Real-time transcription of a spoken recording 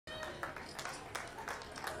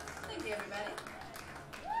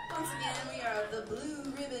Once again, we are the Blue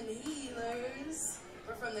Ribbon Healers.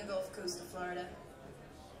 We're from the Gulf Coast of Florida.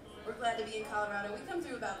 We're glad to be in Colorado. We come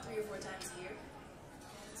through about 3 or 4 times a year.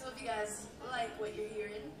 So if you guys like what you're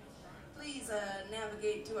hearing, please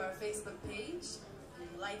navigate to our Facebook page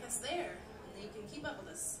and like us there, and then you can keep up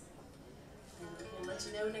with us. And we'll let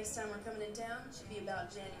you know next time we're coming in town. Should be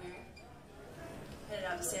about January. Headed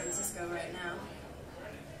out to San Francisco right now.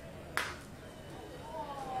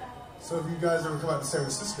 So if you guys ever come out to San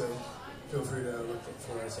Francisco, feel free to look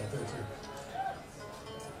for us out there too.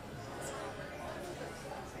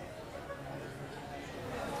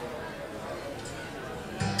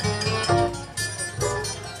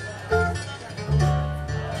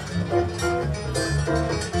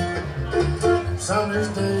 Some of these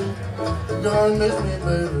days, you're gonna miss me,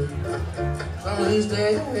 baby. Some of these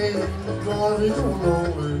days, you're gonna be so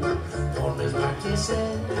lonely. Gonna miss my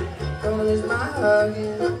kissing, gonna miss my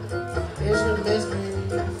hugging. You should miss me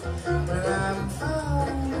when I'm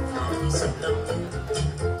fine. I'll be so lonely.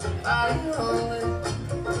 Are you lonely?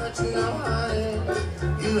 But you know, honey,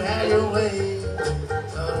 you had your way.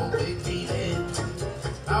 So don't be cheating.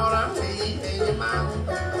 All I'm leaving your mouth.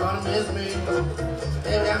 Gonna miss me,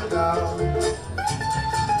 baby, I'm gone.